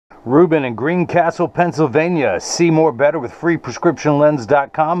Reuben in Greencastle, Pennsylvania. See more better with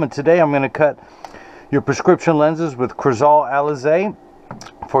freeprescriptionlens.com. And today I'm going to cut your prescription lenses with Crizal Alize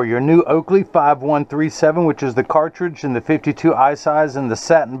for your new Oakley 5137, which is the cartridge in the 52 eye size and the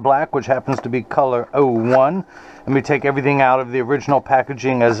satin black, which happens to be color 01. Let me take everything out of the original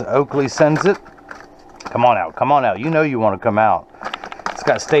packaging as Oakley sends it. Come on out, come on out. You know you want to come out. It's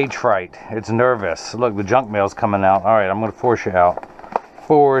got stage fright. It's nervous. Look, the junk mail's coming out. All right, I'm going to force you out.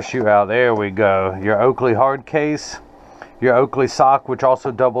 Force you out. There we go. Your Oakley hard case, your Oakley sock, which also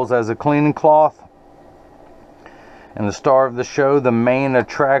doubles as a cleaning cloth, and the star of the show, the main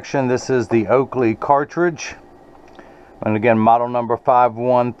attraction. This is the Oakley cartridge, and again, model number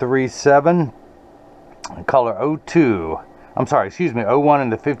 5137, color 02. I'm sorry, excuse me, 01 in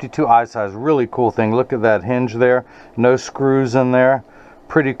the 52 eye size. Really cool thing. Look at that hinge there. No screws in there.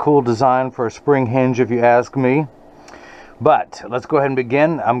 Pretty cool design for a spring hinge, if you ask me. But let's go ahead and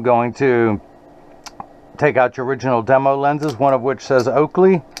begin. I'm going to take out your original demo lenses, one of which says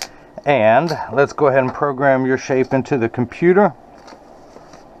Oakley, and let's go ahead and program your shape into the computer.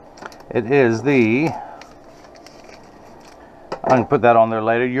 It is the, I'm going to put that on there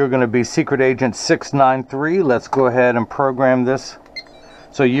later. You're going to be Secret Agent 693. Let's go ahead and program this.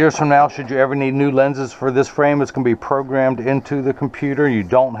 So years from now, should you ever need new lenses for this frame, it's going to be programmed into the computer. You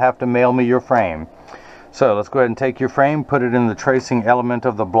don't have to mail me your frame. So let's go ahead and take your frame, put it in the tracing element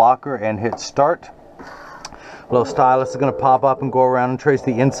of the blocker, and hit start. A little stylus is going to pop up and go around and trace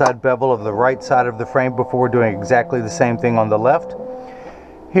the inside bevel of the right side of the frame before doing exactly the same thing on the left.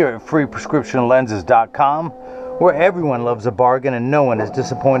 Here at freeprescriptionlenses.com, where everyone loves a bargain and no one is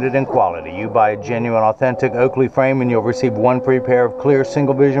disappointed in quality. You buy a genuine, authentic Oakley frame and you'll receive one free pair of clear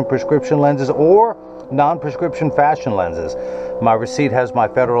single vision prescription lenses or non-prescription fashion lenses. My receipt has my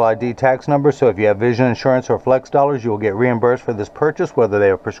federal ID tax number, so if you have vision insurance or flex dollars, you will get reimbursed for this purchase, whether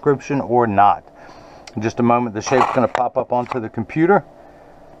they are prescription or not. In just a moment, the shape's going to pop up onto the computer.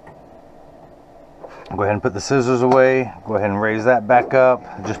 Go ahead and put the scissors away. Go ahead and raise that back up.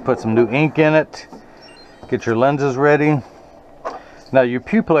 Just put some new ink in it. Get your lenses ready. Now your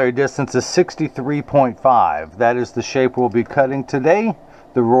pupillary distance is 63.5. That is the shape we'll be cutting today.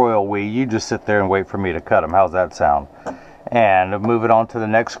 The royal we. You just sit there and wait for me to cut them. How's that sound? And move it on to the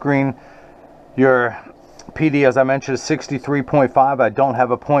next screen. Your PD, as I mentioned, is 63.5. I don't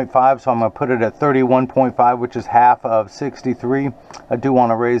have a 0.5, so I'm going to put it at 31.5, which is half of 63. I do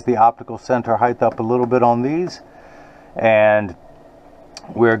want to raise the optical center height up a little bit on these. And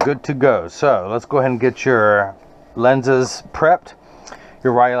we're good to go. So let's go ahead and get your lenses prepped.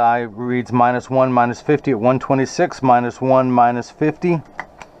 Your right eye reads -1, -50 at 126, -1, -50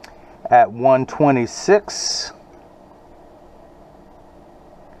 at 126.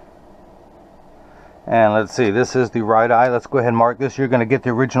 And let's see, this is the right eye. Let's go ahead and mark this. You're going to get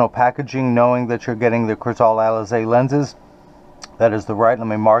the original packaging knowing that you're getting the Crizal Alize lenses. That is the right. Let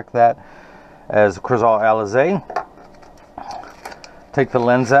me mark that as Crizal Alize. Take the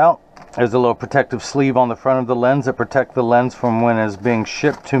lens out. There's a little protective sleeve on the front of the lens that protects the lens from when it's being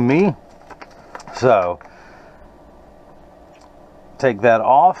shipped to me. So take that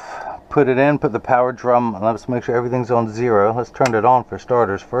off, put it in, put the power drum. Let's make sure everything's on 0. Let's turn it on for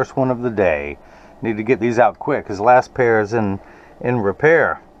starters. First one of the day. Need to get these out quick because last pair is in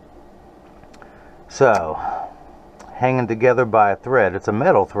repair. So hanging together by a thread. It's a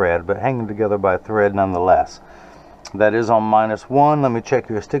metal thread, but hanging together by a thread nonetheless. That is on -1. Let me check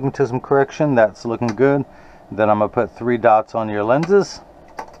your astigmatism correction. That's looking good. Then I'm going to put 3 dots on your lenses.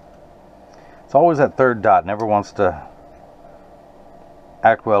 It's always that third dot. Never wants to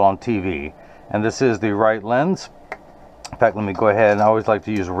act well on TV. And this is the right lens. In fact, let me go ahead, and I always like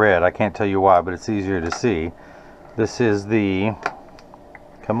to use red. I can't tell you why, but it's easier to see. This is the,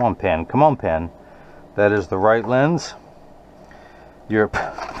 come on pen, come on pen. That is the right lens. You're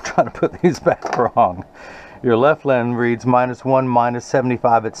trying to put these back wrong. Your left lens reads -1,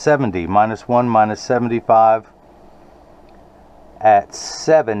 -75 at 70. -1, -75 at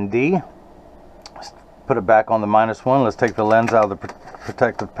 70. Let's put it back on the -1. Let's take the lens out of the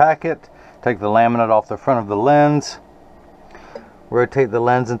protective packet. Take the laminate off the front of the lens. Rotate the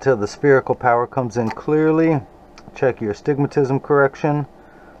lens until the spherical power comes in clearly. Check your astigmatism correction.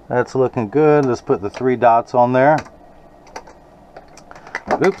 That's looking good. Let's put the 3 dots on there.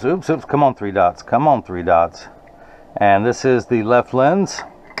 Oops, oops, oops. Come on, 3 dots. Come on, 3 dots. And this is the left lens.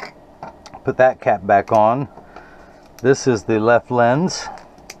 Put that cap back on. This is the left lens.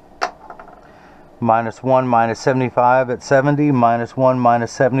 -1, -75 at 70, -1,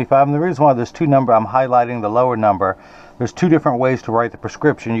 -75. And the reason why there's 2 number, I'm highlighting the lower number. There's 2 different ways to write the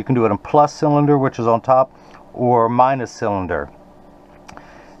prescription. You can do it in plus cylinder, which is on top, or minus cylinder.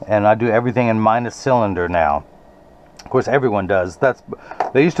 and I do everything in minus cylinder now. Of course, everyone does.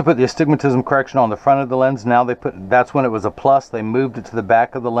 They used to put the astigmatism correction on the front of the lens. Now that's when it was a plus. They moved it to the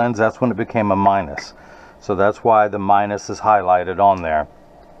back of the lens. That's when it became a minus. So that's why the minus is highlighted on there.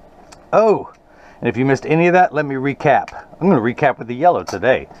 Oh, and if you missed any of that, let me recap. I'm going to recap with the yellow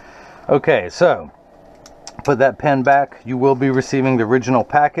today. Okay, so put that pen back. You will be receiving the original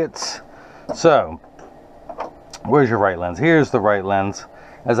packets. So where's your right lens? Here's the right lens.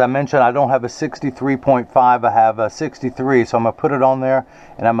 As I mentioned, I don't have a 63.5, I have a 63, so I'm going to put it on there,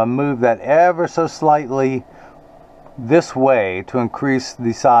 and I'm going to move that ever so slightly this way to increase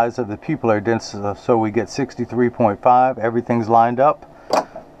the size of the pupillary density, so we get 63.5. Everything's lined up.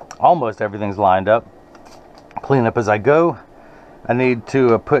 Almost everything's lined up. Clean up as I go. I need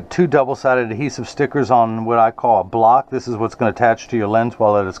to put 2 double-sided adhesive stickers on what I call a block. This is what's going to attach to your lens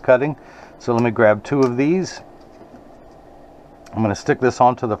while it is cutting. So let me grab 2 of these. I'm going to stick this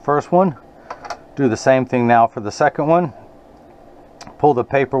onto the first one. Do the same thing now for the second one. Pull the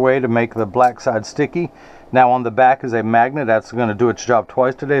paper away to make the black side sticky. Now on the back is a magnet. That's going to do its job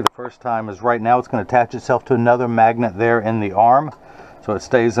twice today. The first time is right now. It's going to attach itself to another magnet there in the arm, so it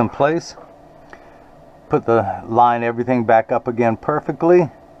stays in place. Line everything back up again perfectly.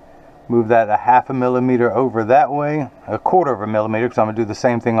 Move that a 1/2 millimeter over that way, 1/4 millimeter, because I'm going to do the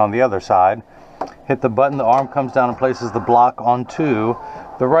same thing on the other side. Hit the button, the arm comes down and places the block onto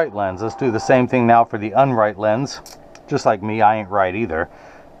the right lens. Let's do the same thing now for the unright lens. Just like me, I ain't right either.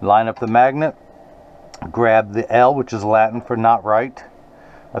 Line up the magnet, grab the L, which is Latin for not right.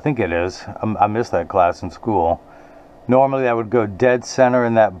 I think it is. I missed that class in school. Normally I would go dead center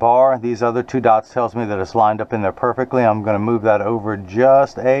in that bar. These other 2 dots tells me that it's lined up in there perfectly. I'm going to move that over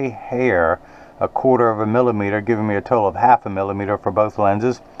just a hair, 1/4 millimeter, giving me a total of 1/2 millimeter for both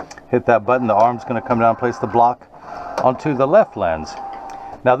lenses. Hit that button, the arm's going to come down and place the block onto the left lens.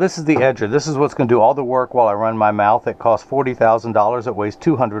 Now this is the edger. This is what's going to do all the work while I run my mouth. It costs $40,000. It weighs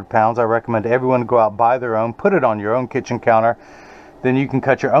 200 pounds. I recommend everyone go out, buy their own, put it on your own kitchen counter. Then you can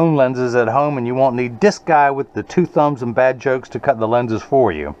cut your own lenses at home, and you won't need this guy with the 2 thumbs and bad jokes to cut the lenses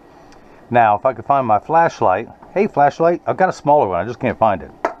for you. Now, if I could find my flashlight. Hey, flashlight. I've got a smaller one. I just can't find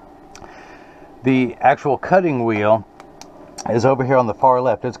it. The actual cutting wheel is over here on the far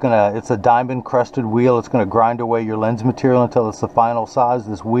left. It's a diamond crusted wheel. It's going to grind away your lens material until it's the final size.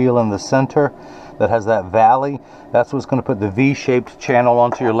 This wheel in the center that has that valley, that's what's going to put the V-shaped channel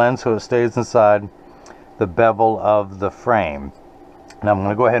onto your lens so it stays inside the bevel of the frame. Now I'm going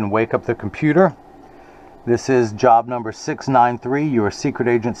to go ahead and wake up the computer. This is job number 693. You're secret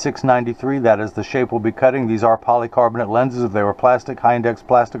agent 693. That is the shape we'll be cutting. These are polycarbonate lenses. If they were plastic, high index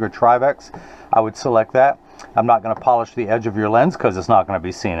plastic or Trivex, I would select that. I'm not going to polish the edge of your lens because it's not going to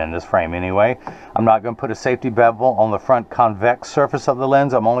be seen in this frame anyway. I'm not going to put a safety bevel on the front convex surface of the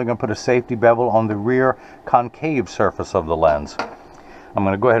lens. I'm only going to put a safety bevel on the rear concave surface of the lens. I'm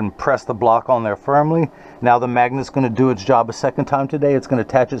going to go ahead and press the block on there firmly. Now the magnet's going to do its job a second time today. It's going to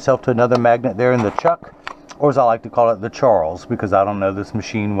attach itself to another magnet there in the chuck, or as I like to call it, the Charles, because I don't know this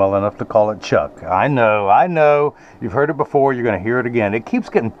machine well enough to call it Chuck. I know. You've heard it before. You're going to hear it again. It keeps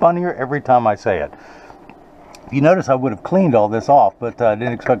getting funnier every time I say it. If you notice, I would have cleaned all this off, but I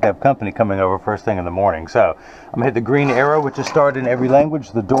didn't expect to have company coming over first thing in the morning. So I'm going to hit the green arrow, which is started in every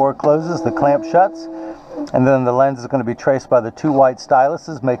language. The door closes, the clamp shuts, and then the lens is going to be traced by the 2 white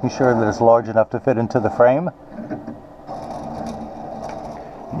styluses, making sure that it's large enough to fit into the frame.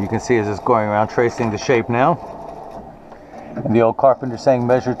 You can see as it's going around tracing the shape now. And the old carpenter saying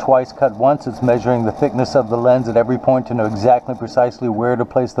measure twice, cut once. It's measuring the thickness of the lens at every point to know exactly precisely where to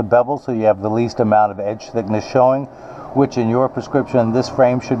place the bevel so you have the least amount of edge thickness showing, which in your prescription, this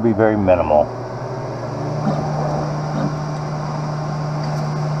frame should be very minimal.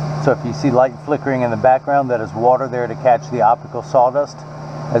 So if you see light flickering in the background, that is water there to catch the optical sawdust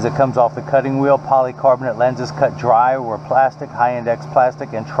as it comes off the cutting wheel. Polycarbonate lenses cut dry, where plastic, high index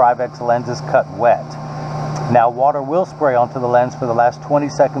plastic, and Trivex lenses cut wet. Now water will spray onto the lens for the last 20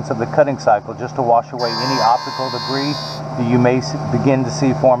 seconds of the cutting cycle just to wash away any optical debris that you may begin to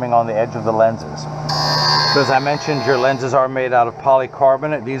see forming on the edge of the lenses. So as I mentioned, your lenses are made out of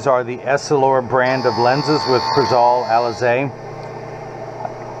polycarbonate. These are the Essilor brand of lenses with Crizal Alize.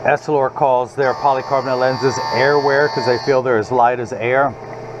 Essilor calls their polycarbonate lenses airwear because they feel they're as light as air.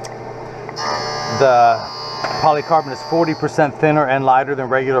 The polycarbonate is 40% thinner and lighter than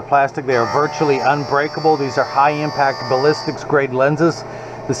regular plastic. They are virtually unbreakable. These are high-impact ballistics grade lenses,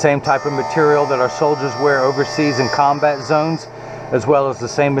 the same type of material that our soldiers wear overseas in combat zones, as well as the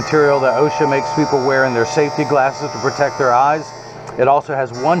same material that OSHA makes people wear in their safety glasses to protect their eyes. It also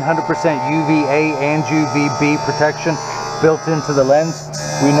has 100% UVA and UVB protection built into the lens.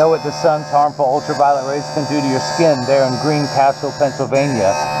 We know what the sun's harmful ultraviolet rays can do to your skin there in Greencastle, Pennsylvania,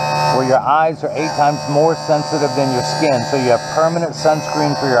 where your eyes are 8 times more sensitive than your skin, so you have permanent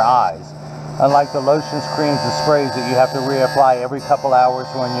sunscreen for your eyes. Unlike the lotions, creams, and sprays that you have to reapply every couple hours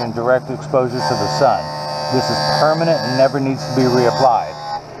when you're in direct exposure to the sun. This is permanent and never needs to be reapplied.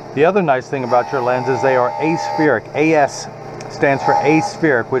 The other nice thing about your lenses, they are aspheric. AS stands for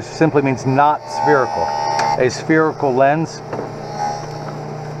aspheric, which simply means not spherical. A spherical lens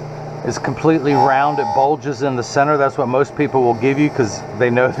is completely round. It bulges in the center. That's what most people will give you because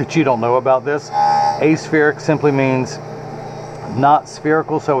they know that you don't know about this. Aspheric simply means not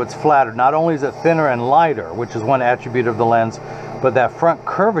spherical, so it's flatter. Not only is it thinner and lighter, which is one attribute of the lens, but that front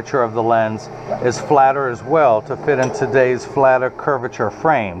curvature of the lens is flatter as well to fit in today's flatter curvature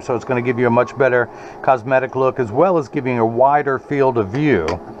frame. So it's going to give you a much better cosmetic look as well as giving a wider field of view.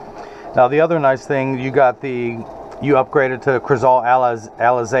 Now the other nice thing, you upgraded to Crizal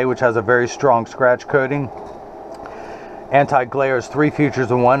Alize, which has a very strong scratch coating. Anti-glare is 3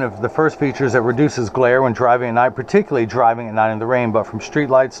 features in one. The first feature is it reduces glare when driving at night, particularly driving at night in the rain, but from street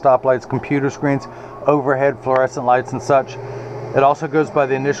lights, stoplights, computer screens, overhead fluorescent lights and such. It also goes by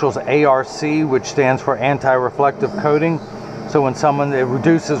the initials ARC, which stands for anti-reflective coating. So when it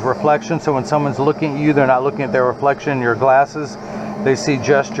reduces reflection, so when someone's looking at you, they're not looking at their reflection in your glasses. They see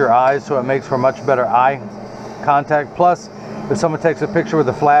just your eyes, so it makes for much better eye contact. Plus, if someone takes a picture with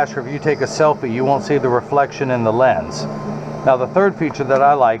a flash or if you take a selfie, you won't see the reflection in the lens. Now the third feature that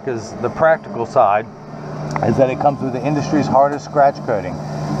I like is the practical side, is that it comes with the industry's hardest scratch coating.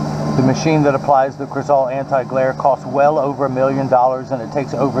 The machine that applies the Crizal anti-glare costs well over $1 million, and it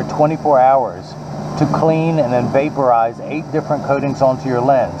takes over 24 hours to clean and then vaporize 8 different coatings onto your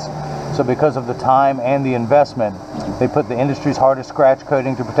lens. So because of the time and the investment, they put the industry's hardest scratch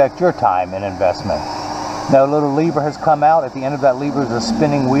coating to protect your time and investment. Now a little lever has come out. At the end of that lever is a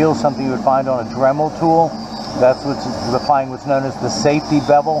spinning wheel, something you would find on a Dremel tool. That's what's known as the safety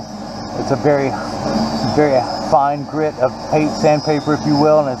bevel. It's a very fine grit of sandpaper, if you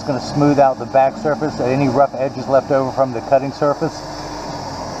will, and it's going to smooth out the back surface, any rough edges left over from the cutting surface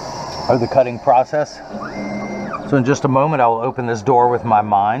or the cutting process. So in just a moment, I will open this door with my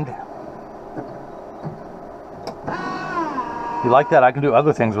mind. You like that? I can do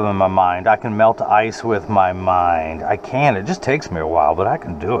other things with my mind. I can melt ice with my mind. I can. It just takes me a while, but I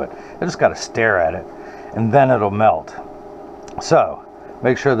can do it. I just got to stare at it, and then it'll melt. So,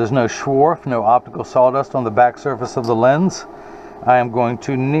 make sure there's no schwarf, no optical sawdust on the back surface of the lens. I am going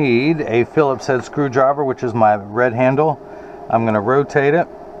to need a Phillips head screwdriver, which is my red handle. I'm going to rotate it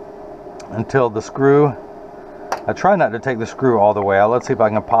until the screw... I try not to take the screw all the way out. Let's see if I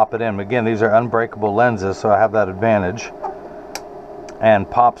can pop it in. Again, these are unbreakable lenses, so I have that advantage. And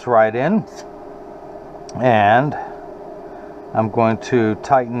pops right in, and I'm going to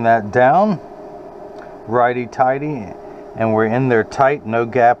tighten that down, righty-tighty, and we're in there tight, no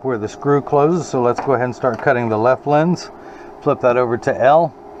gap where the screw closes. So let's go ahead and start cutting the left lens. Flip that over to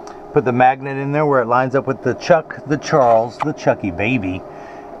L, put the magnet in there where it lines up with the Chuck, the Charles, the Chucky baby.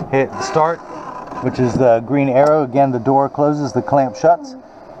 Hit start, which is the green arrow. Again, the door closes, the clamp shuts,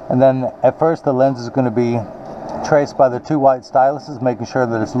 and then at first the lens is going to be traced by the 2 white styluses, making sure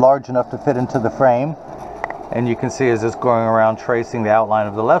that it's large enough to fit into the frame. And you can see as it's going around tracing the outline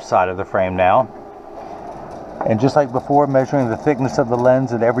of the left side of the frame now. And just like before, measuring the thickness of the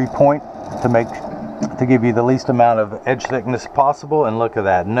lens at every point to give you the least amount of edge thickness possible. And look at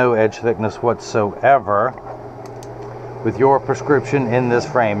that, no edge thickness whatsoever with your prescription in this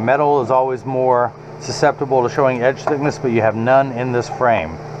frame. Metal is always more susceptible to showing edge thickness, but you have none in this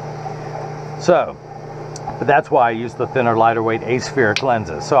frame. So, but that's why I use the thinner, lighter weight aspheric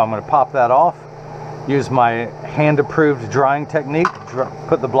lenses. So I'm going to pop that off, use my hand-approved drying technique,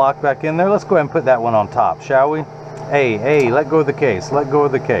 put the block back in there. Let's go ahead and put that one on top, shall we? Hey, let go of the case, let go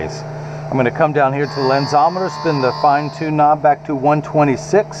of the case. I'm going to come down here to the lensometer, spin the fine-tune knob back to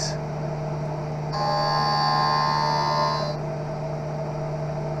 126.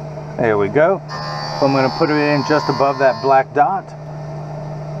 There we go. So I'm going to put it in just above that black dot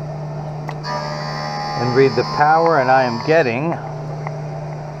and read the power, and I am getting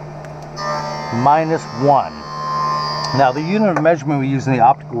 -1. Now the unit of measurement we use in the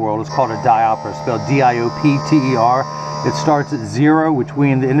optical world is called a diopter, spelled D-I-O-P-T-E-R. It starts at 0, which we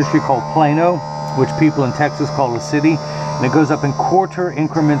in the industry call plano, which people in Texas call a city, and it goes up in quarter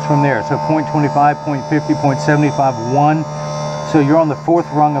increments from there. So 0.25, 0.50, 0.75, 1. So you're on the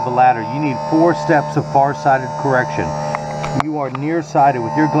 4th rung of the ladder. You need 4 steps of far-sighted correction. You are nearsighted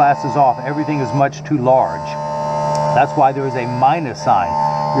with your glasses off. Everything is much too large. That's why there is a minus sign.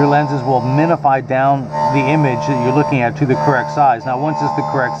 Your lenses will minify down the image that you're looking at to the correct size. Now once it's the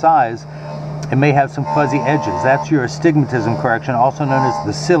correct size, it may have some fuzzy edges. That's your astigmatism correction, also known as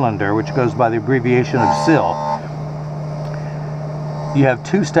the cylinder, which goes by the abbreviation of SIL. You have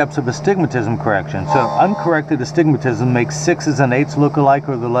 2 steps of astigmatism correction. So uncorrected astigmatism makes 6s and 8s look alike,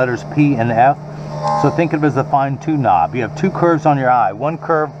 or the letters P and F. So think of it as the fine-tune knob. You have 2 curves on your eye. One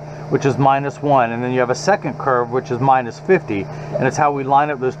curve which is -1, and then you have a second curve which is -50, and it's how we line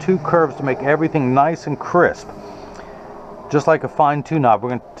up those 2 curves to make everything nice and crisp. Just like a fine-tune knob.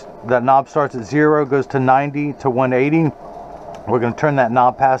 That knob starts at 0, goes to 90 to 180. We're going to turn that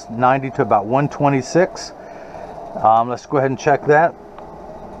knob past 90 to about 126. Let's go ahead and check that.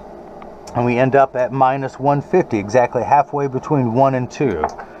 And we end up at -150, exactly halfway between 1 and 2.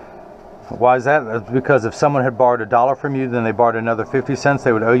 Why is that? That's because if someone had borrowed $1 from you, then they borrowed another 50 cents,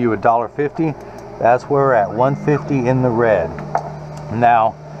 they would owe you $1.50. That's where we're at, 150 in the red.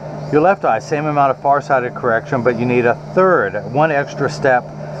 Now, your left eye, same amount of farsighted correction, but you need a third, 1 extra step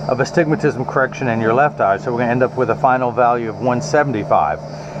of astigmatism correction in your left eye. So we're going to end up with a final value of 175.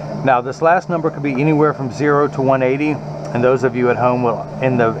 Now, this last number could be anywhere from 0 to 180. And those of you at home will,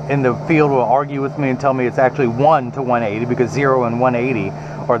 in the field, will argue with me and tell me it's actually 1 to 180, because 0 and 180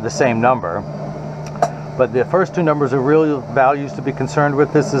 are the same number. But the first 2 numbers are real values to be concerned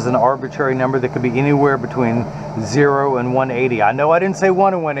with. This is an arbitrary number that could be anywhere between 0 and 180. I know I didn't say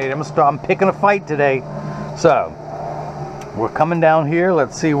 1 and 180. I'm picking a fight today. So we're coming down here.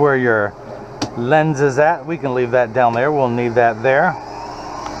 Let's see where your lens is at. We can leave that down there. We'll need that there.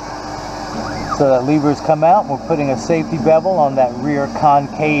 So that lever's come out. We're putting a safety bevel on that rear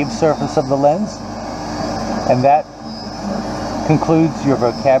concave surface of the lens. And that concludes your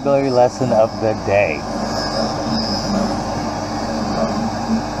vocabulary lesson of the day.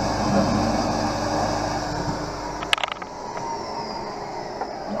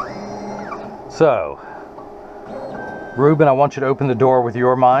 So, Reuben, I want you to open the door with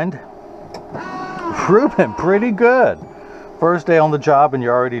your mind. Reuben, pretty good. First day on the job and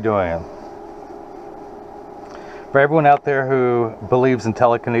you're already doing it. For everyone out there who believes in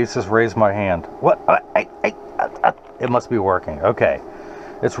telekinesis, raise my hand. What? It must be working. Okay.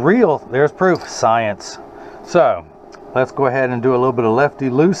 It's real. There's proof. Science. So, let's go ahead and do a little bit of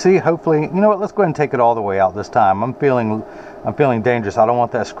lefty-loosey. Hopefully, you know what? Let's go ahead and take it all the way out this time. I'm feeling dangerous. I don't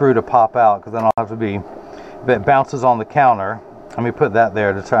want that screw to pop out, because then I'll have to be, if it bounces on the counter, let me put that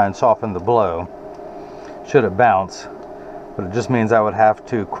there to try and soften the blow. Should it bounce. But it just means I would have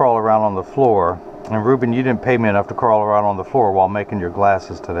to crawl around on the floor. And Reuben, you didn't pay me enough to crawl around on the floor while making your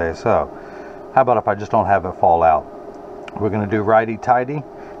glasses today. So, how about if I just don't have it fall out? We're going to do righty-tighty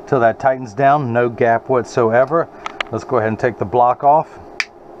till that tightens down. No gap whatsoever. Let's go ahead and take the block off.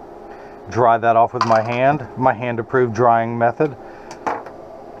 Dry that off with my hand. My hand-approved drying method.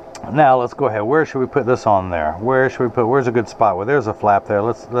 Now, let's go ahead. Where should we put this on there? Where should we put? Where's a good spot? Well, there's a flap there.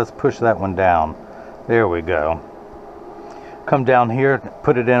 Let's push that one down. There we go. Come down here,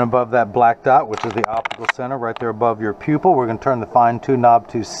 put it in above that black dot, which is the optical center, right there above your pupil. We're going to turn the fine-tune knob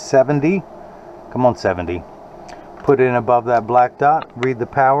to 70. Come on, 70. Put it in above that black dot. Read the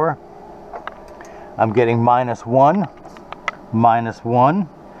power. I'm getting -1. -1.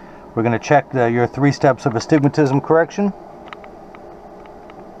 We're going to check your 3 steps of astigmatism correction.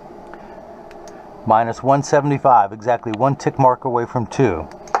 -175. Exactly 1 tick mark away from 2.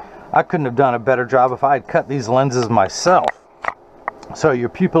 I couldn't have done a better job if I had cut these lenses myself. So your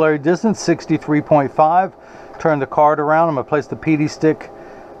pupillary distance, 63.5. Turn the card around. I'm going to place the PD stick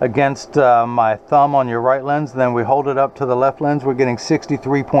against my thumb on your right lens. Then we hold it up to the left lens. We're getting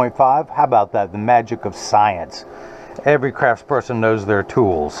 63.5. How about that? The magic of science. Every craftsperson knows their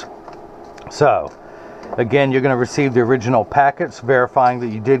tools. So, again, you're going to receive the original packets verifying that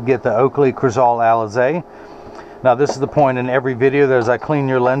you did get the Oakley Crizal Alize. Now, this is the point in every video that as I clean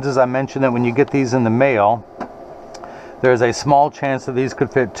your lenses, I mention that when you get these in the mail, there's a small chance that these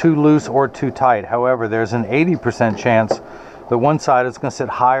could fit too loose or too tight. However, there's an 80% chance that one side is going to sit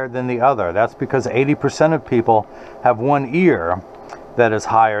higher than the other. That's because 80% of people have one ear that is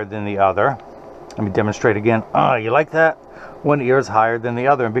higher than the other. Let me demonstrate again. You like that? One ear is higher than the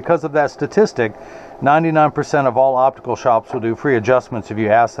other. And because of that statistic, 99% of all optical shops will do free adjustments if you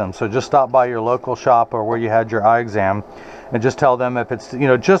ask them. So just stop by your local shop or where you had your eye exam and just tell them if it's,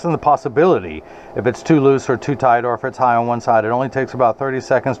 just in the possibility, if it's too loose or too tight or if it's high on one side. It only takes about 30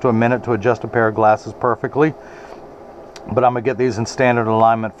 seconds to a minute to adjust a pair of glasses perfectly. But I'm going to get these in standard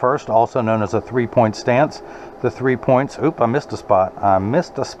alignment first, also known as a 3-point stance. The 3 points, oop, I missed a spot.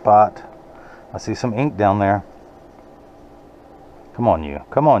 I see some ink down there. Come on, you.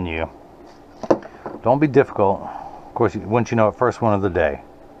 Come on, you. Don't be difficult. Of course, wouldn't you know it, first one of the day.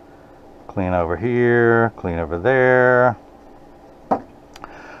 Clean over here, clean over there.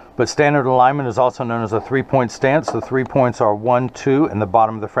 But standard alignment is also known as a 3-point stance. The 3 points are 1, 2, and the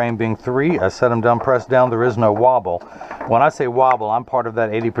bottom of the frame being 3. I set them down, pressed down. There is no wobble. When I say wobble, I'm part of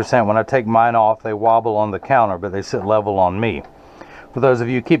that 80%. When I take mine off, they wobble on the counter, but they sit level on me. For those of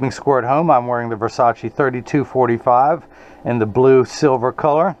you keeping score at home, I'm wearing the Versace 3245 in the blue silver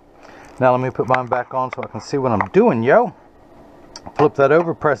color. Now let me put mine back on so I can see what I'm doing, yo. Flip that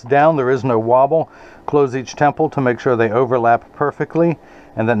over, press down. There is no wobble. Close each temple to make sure they overlap perfectly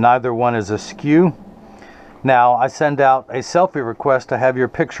and that neither one is askew. Now I send out a selfie request to have your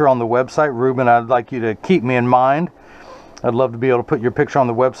picture on the website. Reuben, I'd like you to keep me in mind. I'd love to be able to put your picture on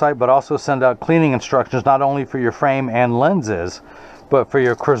the website, but also send out cleaning instructions not only for your frame and lenses, but for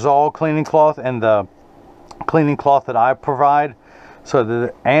your Crizal cleaning cloth and the cleaning cloth that I provide, so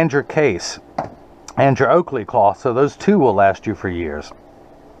that, and your case and your Oakley cloth, so those two will last you for years.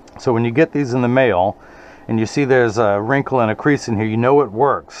 So when you get these in the mail and you see there's a wrinkle and a crease in here, you know it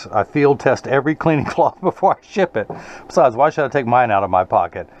works. I field test every cleaning cloth before I ship it. Besides, why should I take mine out of my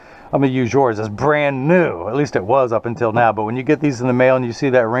pocket? I'm gonna use yours. It's brand new. At least it was up until now. But when you get these in the mail and you see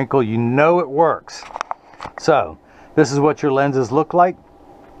that wrinkle, you know it works. So this is what your lenses look like.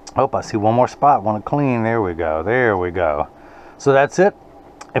 Oh, I see one more spot. Want to clean. There we go. There we go. So that's it.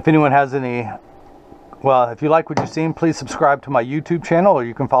 If anyone has any, well, if you like what you've seen, please subscribe to my YouTube channel, or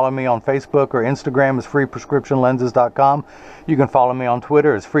you can follow me on Facebook or Instagram as freeprescriptionlenses.com. You can follow me on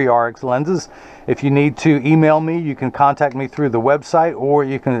Twitter as freerxlenses. If you need to email me, you can contact me through the website, or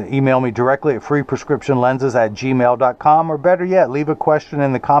you can email me directly at freeprescriptionlenses@gmail.com, or better yet, leave a question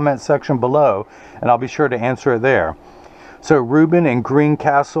in the comment section below and I'll be sure to answer it there. So Reuben in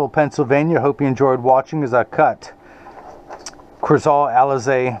Greencastle, Pennsylvania, hope you enjoyed watching as I cut Crizal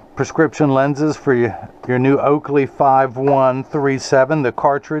Alize prescription lenses for your new Oakley 5137, the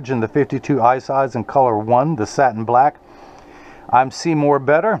cartridge and the 52 eye size in color 1, the satin black. I'm See More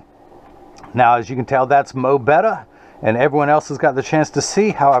Better. Now, as you can tell, that's Mo Better, and everyone else has got the chance to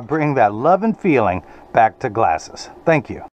see how I bring that love and feeling back to glasses. Thank you.